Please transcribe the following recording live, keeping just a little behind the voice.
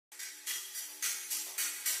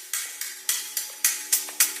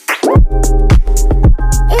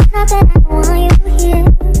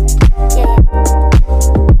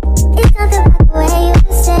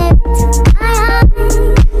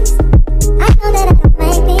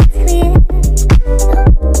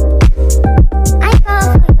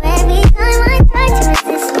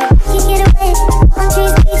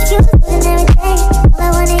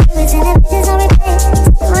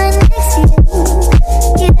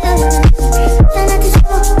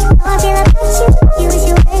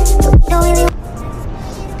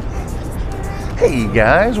Hey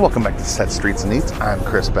guys, welcome back to Set Streets and Eats. I'm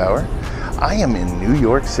Chris Bauer. I am in New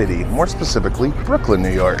York City, more specifically Brooklyn,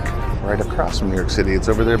 New York, right across from New York City. It's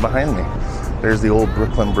over there behind me. There's the old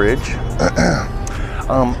Brooklyn Bridge.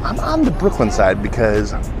 I'm on the Brooklyn side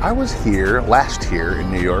because I was here last year in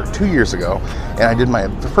New York 2 years ago, and I did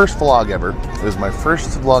the first vlog ever. It was my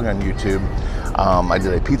first vlog on YouTube. I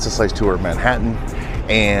did a pizza slice tour of Manhattan,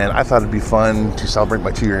 and I thought it'd be fun to celebrate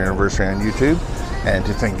my 2-year anniversary on YouTube and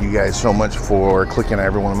to thank you guys so much for clicking on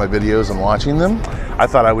every one of my videos and watching them. I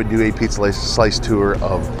thought I would do a pizza slice tour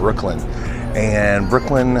of Brooklyn. And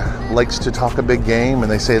Brooklyn likes to talk a big game,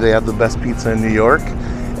 and they say they have the best pizza in New York.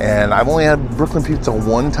 And I've only had Brooklyn pizza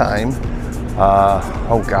one time,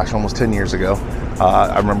 oh gosh, almost 10 years ago.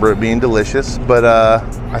 I remember it being delicious, but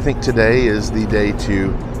I think today is the day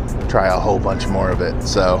to try a whole bunch more of it.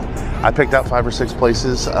 So I picked out 5 or 6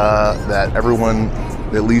 places that everyone,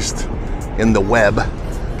 at least in the web,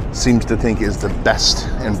 seems to think is the best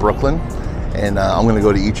in Brooklyn. And I'm gonna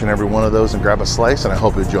go to each and every one of those and grab a slice, and I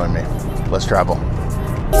hope you'll join me. Let's travel.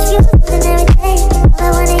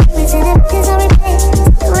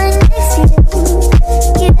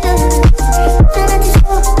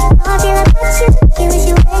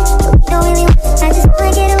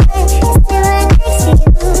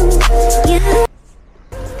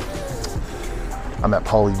 I'm at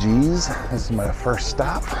Pauly G's. This is my first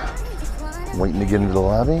stop. I'm waiting to get into the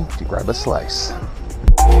lobby to grab a slice.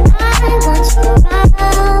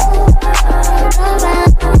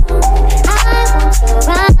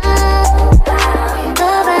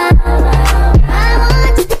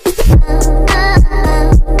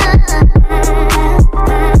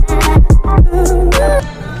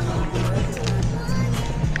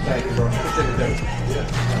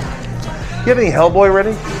 You have any Hellboy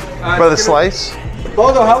ready for the slice?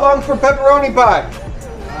 Boldo, how long for pepperoni pie?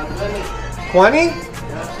 20?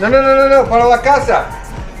 No, para la casa.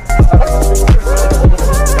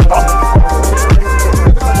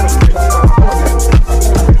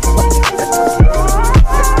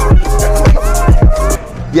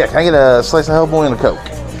 Yeah, can I get a slice of Hellboy and a Coke?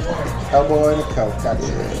 Hellboy and a Coke,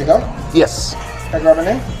 gotcha. To go? Yes. Can I grab a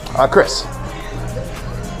name? Chris.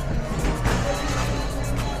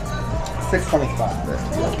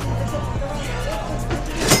 $6.25.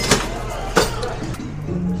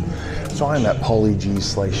 So I'm at Pauly G's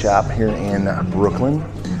Slice Shop here in Brooklyn.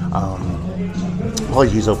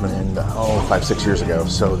 Pauly G's opened in 5-6 years ago,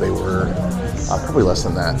 so they were probably less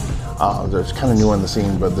than that. They're kind of new on the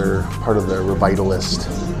scene, but they're part of the revitalist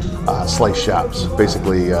slice shops.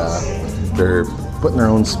 Basically, they're putting their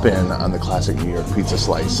own spin on the classic New York pizza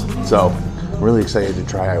slice. So I'm really excited to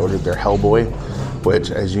try. I ordered their Hellboy,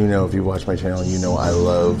 which, as you know, if you watch my channel, you know I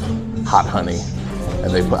love hot honey. And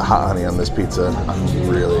they put hot honey on this pizza. I'm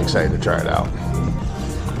really excited to try it out.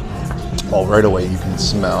 Oh, right away you can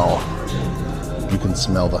smell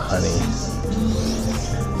the honey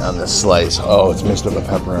on this slice. Oh, it's mixed with the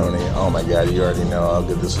pepperoni. Oh my God, you already know how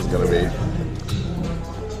good this is gonna be.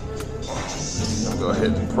 I'll go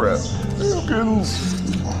ahead and prep.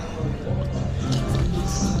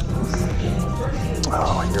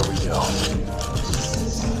 Oh, here we go.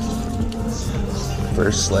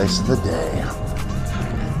 First slice of the day.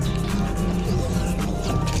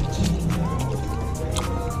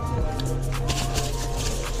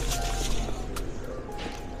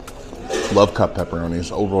 Love cut pepperonis.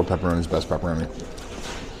 Old World pepperoni's best pepperoni.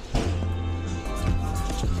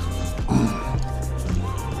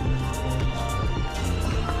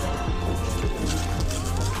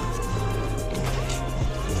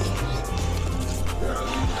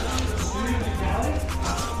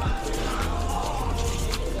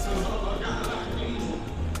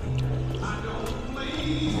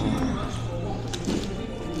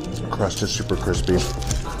 Crust is super crispy,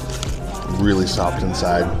 really soft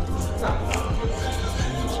inside.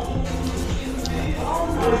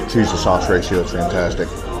 Cheese to sauce ratio is fantastic.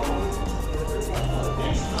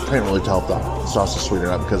 Can't really tell if the sauce is sweet or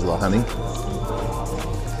not because of the honey.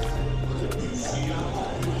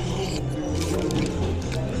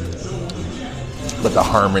 But the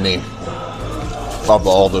harmony of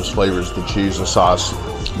all those flavors, the cheese, the sauce,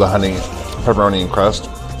 the honey, pepperoni, and crust,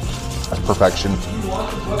 that's perfection.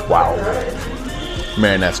 Wow.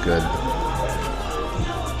 Man, that's good.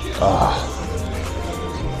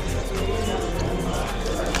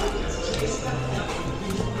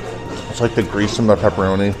 It's like the grease from the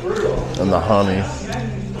pepperoni and the honey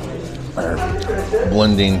are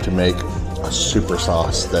blending to make a super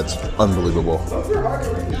sauce that's unbelievable.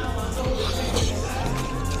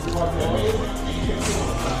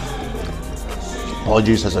 Pauly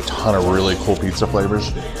G's has a ton of really cool pizza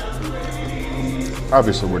flavors.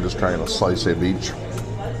 Obviously, we're just trying a slice of each.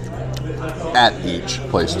 at each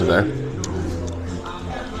place today.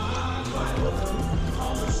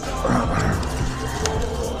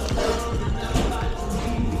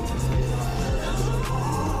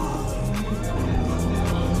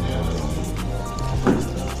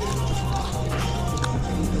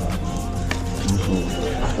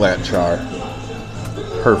 Flat char.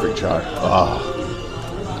 Perfect char.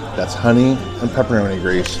 Oh, that's honey and pepperoni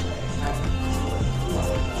grease.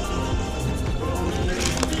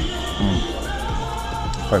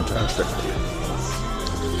 Fantastic.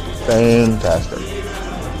 Fantastic.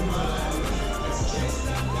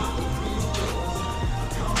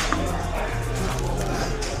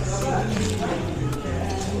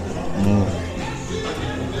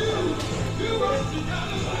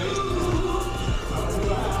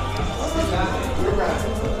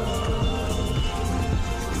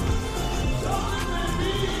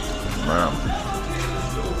 Wow.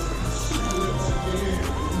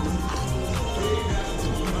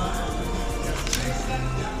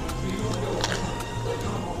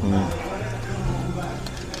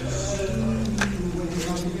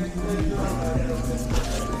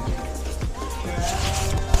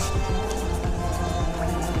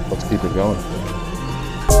 Let's keep it going.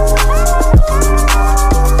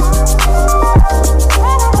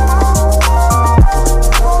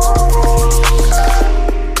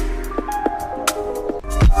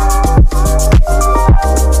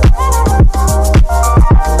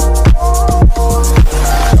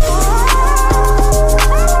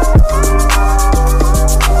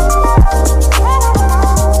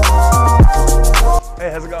 Hey,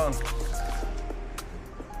 how's it going?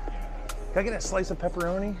 Can I get a slice of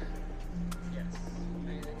pepperoni? Yes.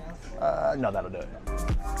 Anything else? No, that'll do it.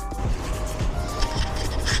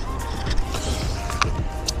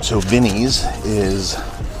 So Vinny's is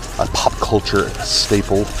a pop culture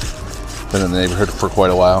staple. Been in the neighborhood for quite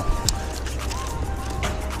a while.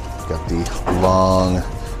 Got the long,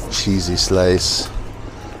 cheesy slice.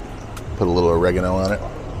 Put a little oregano on it.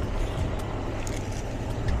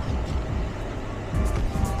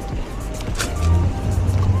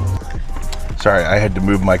 Sorry, I had to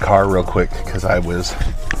move my car real quick because I was,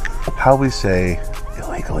 how we say,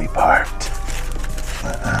 illegally parked.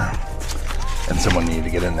 And someone needed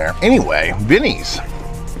to get in there. Anyway, Vinny's.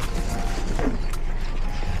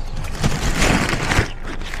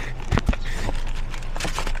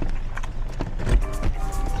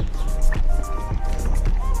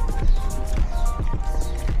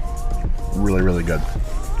 Really, really good.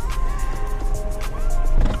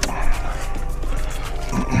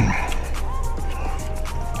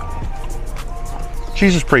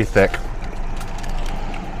 Cheese is pretty thick.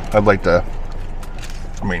 I'd like to,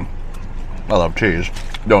 I mean, I love cheese,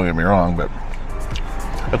 don't get me wrong, but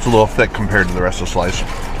it's a little thick compared to the rest of the slice.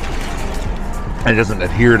 And it doesn't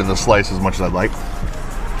adhere to the slice as much as I'd like.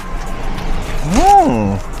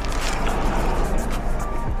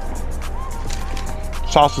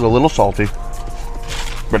 Sauce is a little salty,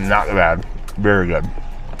 but not bad. Very good.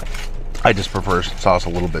 I just prefer sauce a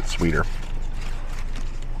little bit sweeter.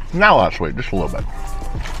 Not a lot sweet, just a little bit.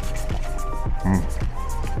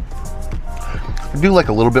 I do like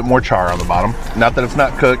a little bit more char on the bottom. Not that it's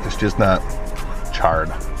not cooked, it's just not charred.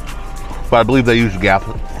 But I believe they use gas.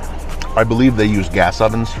 I believe they use gas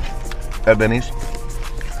ovens at Vinny's.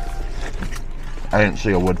 I didn't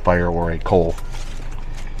see a wood fire or a coal.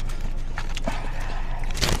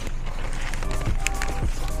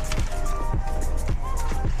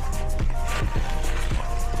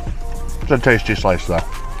 It's a tasty slice though.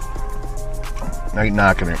 I ain't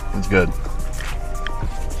knocking it. It's good.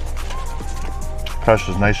 Crust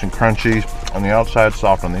is nice and crunchy on the outside,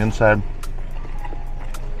 soft on the inside.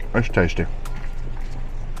 It's tasty.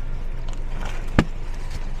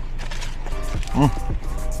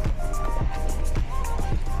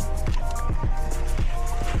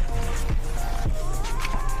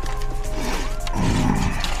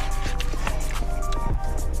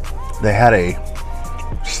 They had a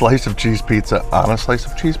slice of cheese pizza on a slice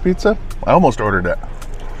of cheese pizza. I almost ordered it.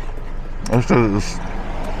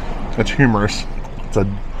 It's humorous. It's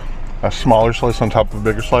a smaller slice on top of a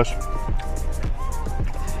bigger slice.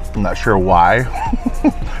 I'm not sure why,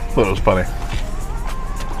 but it was funny.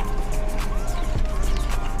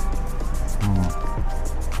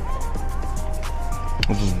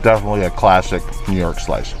 This is definitely a classic New York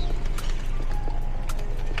slice.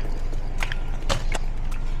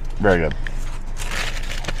 Very good.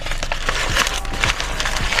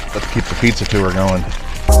 Let's keep the pizza tour going.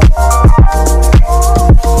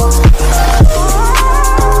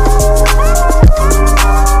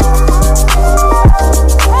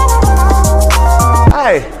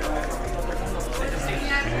 Hi.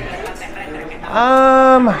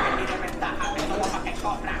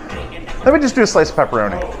 just do a slice of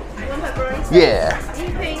pepperoni. One pepperoni? Yeah. Are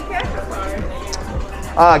you paying cash or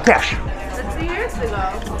card? Cash. Let's do yours to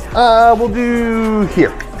go. We'll do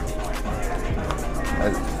here.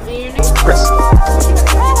 And your name? Chris.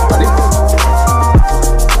 Ready?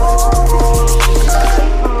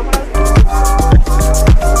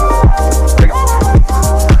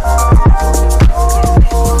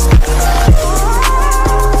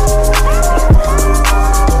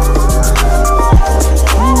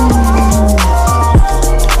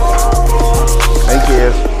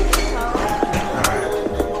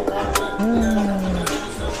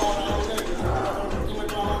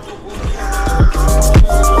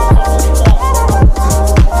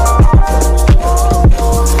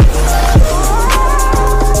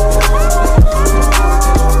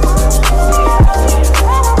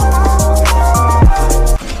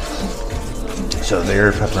 So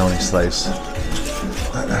their pepperoni slice.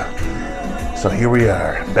 So here we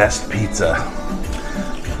are, Best Pizza.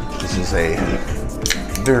 This is a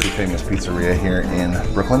very famous pizzeria here in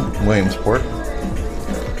Brooklyn, Williamsport,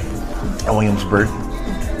 Williamsburg.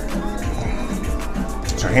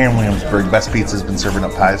 So here in Williamsburg, Best Pizza has been serving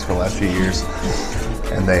up pies for the last few years,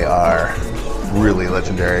 and they are really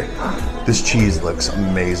legendary. This cheese looks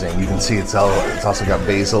amazing. You can see it's also got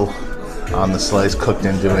basil on the slice cooked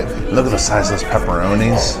into it. Look at the size of those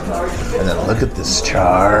pepperonis, and then look at this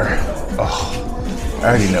char. Oh, I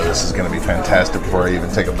already know this is going to be fantastic before I even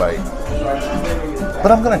take a bite.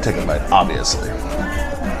 But I'm going to take a bite, obviously.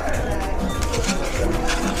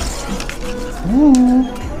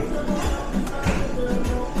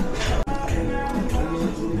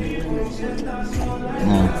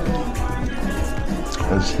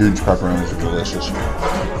 Those huge pepperonis are delicious.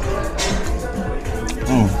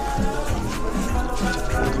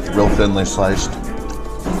 Real thinly sliced.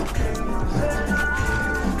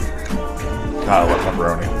 God, I love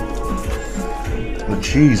pepperoni. The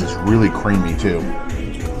cheese is really creamy too.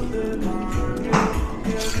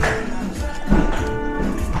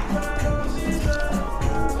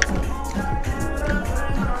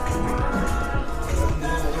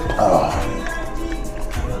 Oh,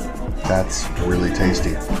 that's really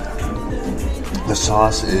tasty. The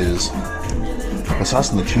sauce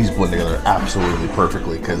and the cheese blend together absolutely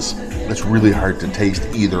perfectly because it's really hard to taste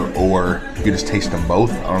either or. You just taste them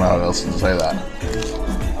both. I don't know how else to say that.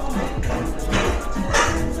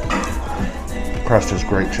 Crust is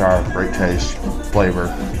great char, great taste, flavor.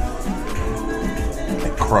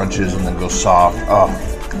 It crunches and then goes soft. Oh,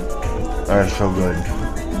 that is so good.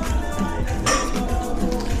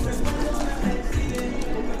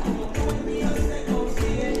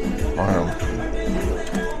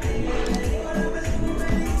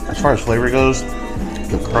 As far as flavor goes,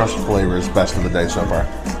 the crust flavor is best of the day so far.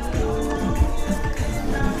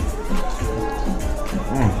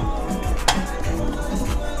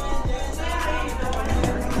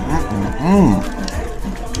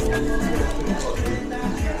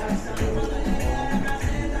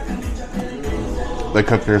 They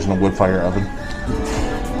cook theirs in a wood fire oven.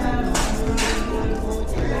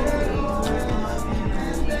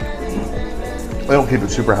 They don't keep it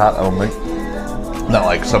super hot, I don't think. Not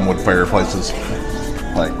like some wood fire places.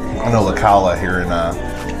 Like, I know Locale here in,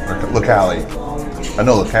 Locale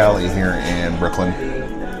here in Brooklyn.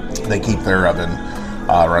 They keep their oven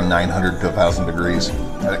around 900 to 1,000 degrees.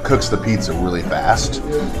 And it cooks the pizza really fast.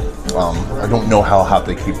 I don't know how hot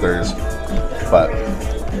they keep theirs, but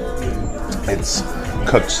it's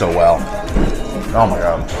cooked so well. Oh my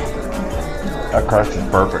God. That crust is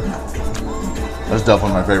perfect. That's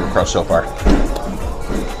definitely my favorite crust so far.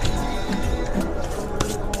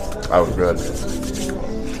 That was good.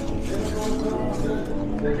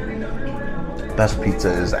 Best Pizza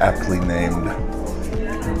is aptly named.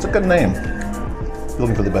 It's a good name. If you're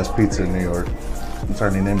looking for the best pizza in New York, it's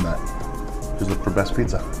already named that. Just look for Best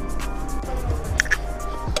Pizza.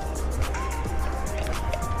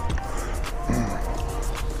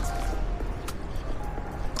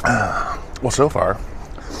 Well, so far,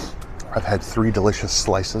 I've had 3 delicious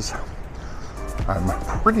slices. I'm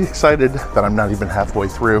pretty excited that I'm not even halfway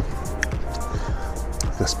through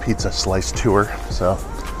this pizza slice tour, so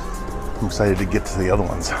I'm excited to get to the other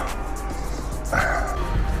ones.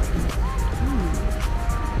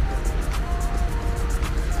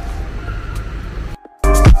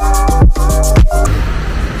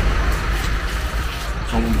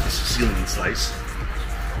 Home with the Sicilian slice.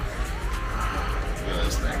 Look at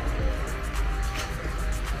this thing.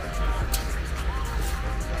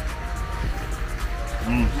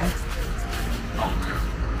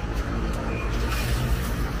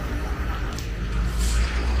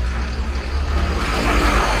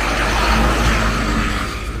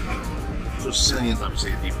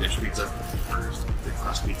 first. Big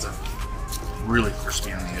crust pizza. Really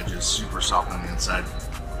crispy on the edges, super soft on the inside.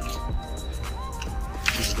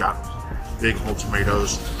 This has got big whole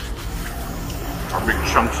tomatoes, or big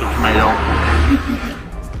chunks of tomato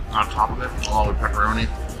on top of it, along with pepperoni,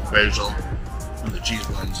 basil, and the cheese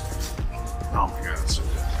blends. Oh my god, it's so good.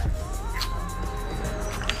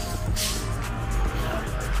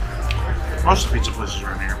 Most of the pizza places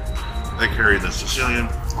around here, they carry the Sicilian,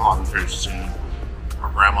 a lot of them carry Sicilian, or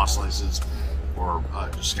grandma slices, or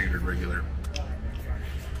just standard regular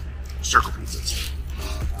circle pizzas.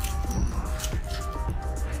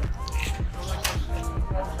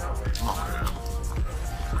 Oh, yeah.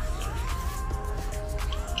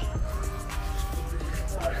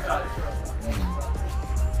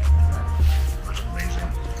 That's amazing.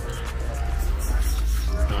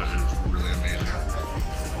 That is really amazing.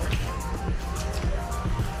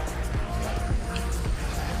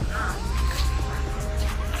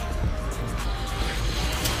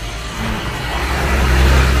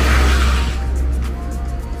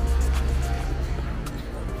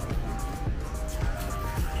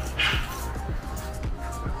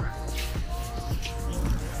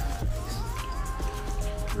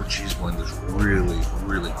 The cheese blend is really,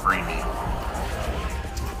 really creamy.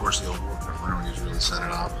 Of course, the old pepperoni has really set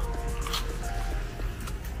it off.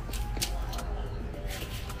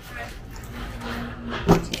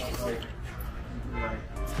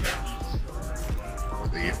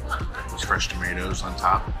 Those fresh tomatoes on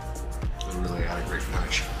top, they really add a great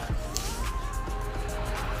finish.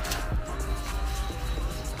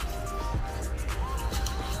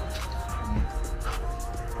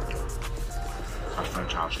 That's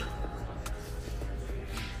fantastic.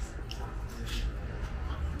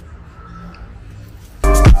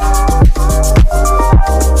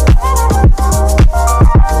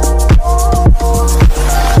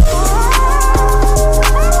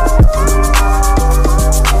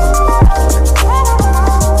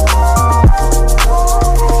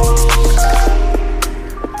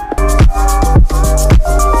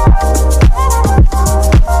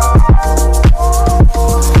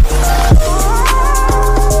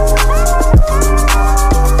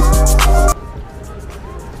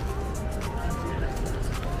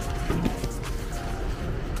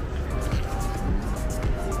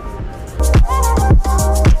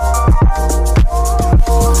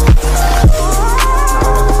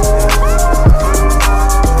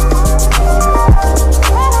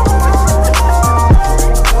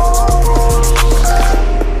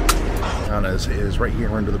 Is right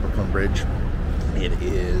here under the Brooklyn Bridge. It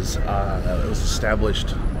is, it was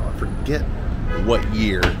established, I forget what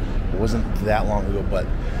year, it wasn't that long ago, but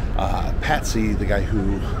Patsy, the guy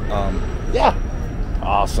who, yeah,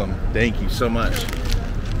 awesome, thank you so much.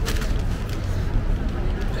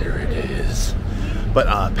 There it is.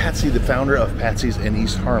 But Patsy, the founder of Patsy's in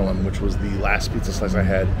East Harlem, which was the last pizza slice I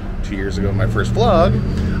had 2 years ago in my first vlog,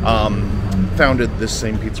 founded this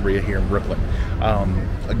same pizzeria here in Brooklyn.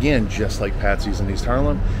 Again, just like Patsy's in East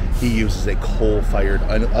Harlem, he uses a coal-fired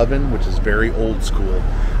oven, which is very old school,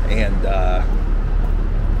 and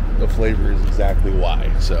the flavor is exactly why.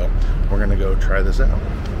 So we're gonna go try this out.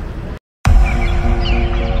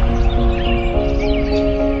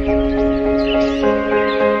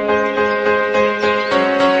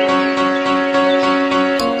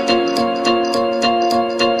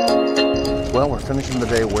 Well, we're finishing the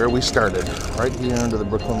day where we started, right here under the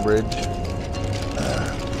Brooklyn Bridge.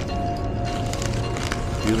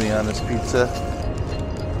 Julianas pizza.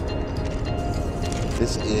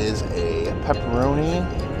 This is a pepperoni.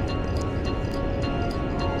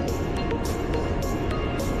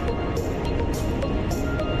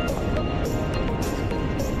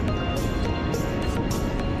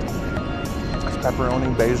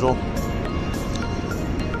 Pepperoni, basil.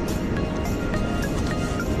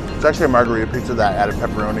 It's actually a margarita pizza that added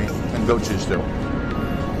pepperoni and goat cheese too.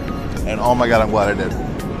 And oh my god, I'm glad I did.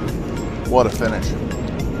 What a finish.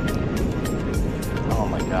 Oh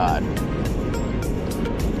my god.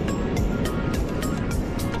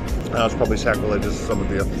 That was probably sacrilegious to some of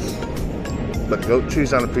you. But goat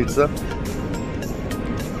cheese on a pizza,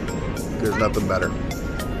 there's nothing better.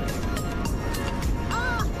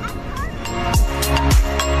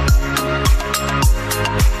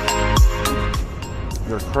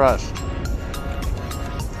 Their crust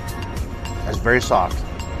is very soft.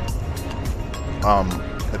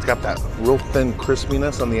 It's got that real thin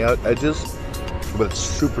crispiness on the edges, but it's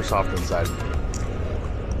super soft inside.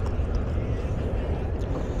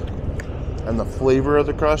 And the flavor of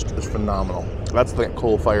the crust is phenomenal. That's that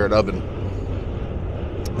coal-fired oven.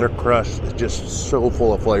 Their crust is just so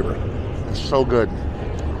full of flavor. It's so good.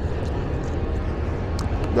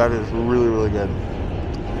 That is really, really good.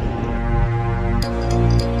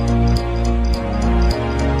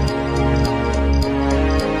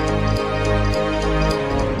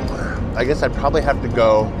 I guess I'd probably have to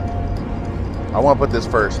go. I want to put this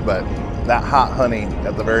first, but that hot honey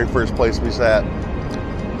at the very first place we sat,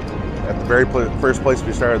 at the very first place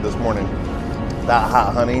we started this morning, that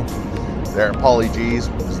hot honey there at Pauly G's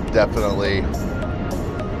is definitely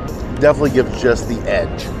gives just the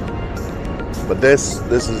edge. But this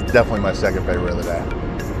is definitely my second favorite of the day.